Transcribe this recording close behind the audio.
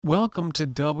Welcome to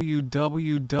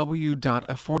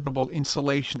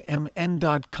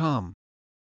www.affordableinstalationmn.com.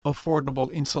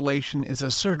 Affordable Installation is a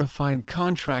certified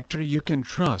contractor you can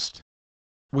trust.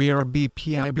 We are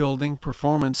BPI Building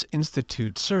Performance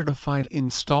Institute certified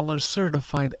installers,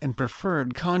 certified and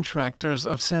preferred contractors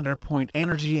of CenterPoint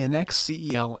Energy and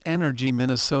XCEL Energy,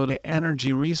 Minnesota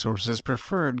Energy Resources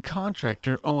preferred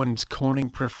contractor, Owens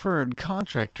Corning preferred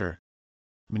contractor.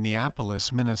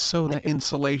 Minneapolis, Minnesota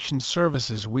Insulation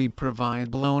Services. We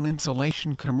provide blown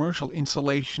insulation, commercial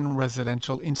insulation,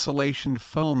 residential insulation,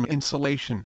 foam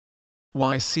insulation.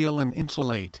 Why seal and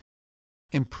insulate?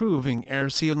 Improving air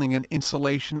sealing and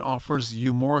insulation offers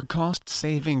you more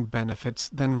cost-saving benefits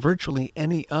than virtually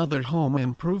any other home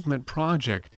improvement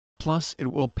project, plus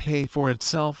it will pay for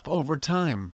itself over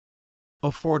time.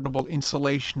 Affordable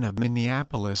Insulation of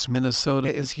Minneapolis,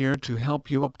 Minnesota is here to help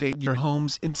you update your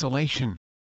home's insulation.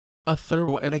 A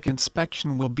thorough attic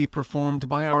inspection will be performed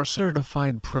by our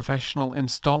certified professional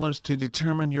installers to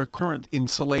determine your current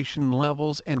insulation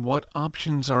levels and what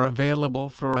options are available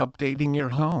for updating your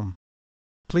home.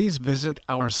 Please visit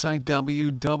our site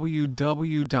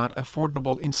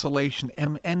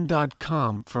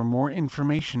www.affordableinstalationmn.com for more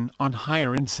information on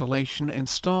hire insulation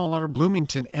installer.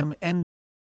 Bloomington, MN.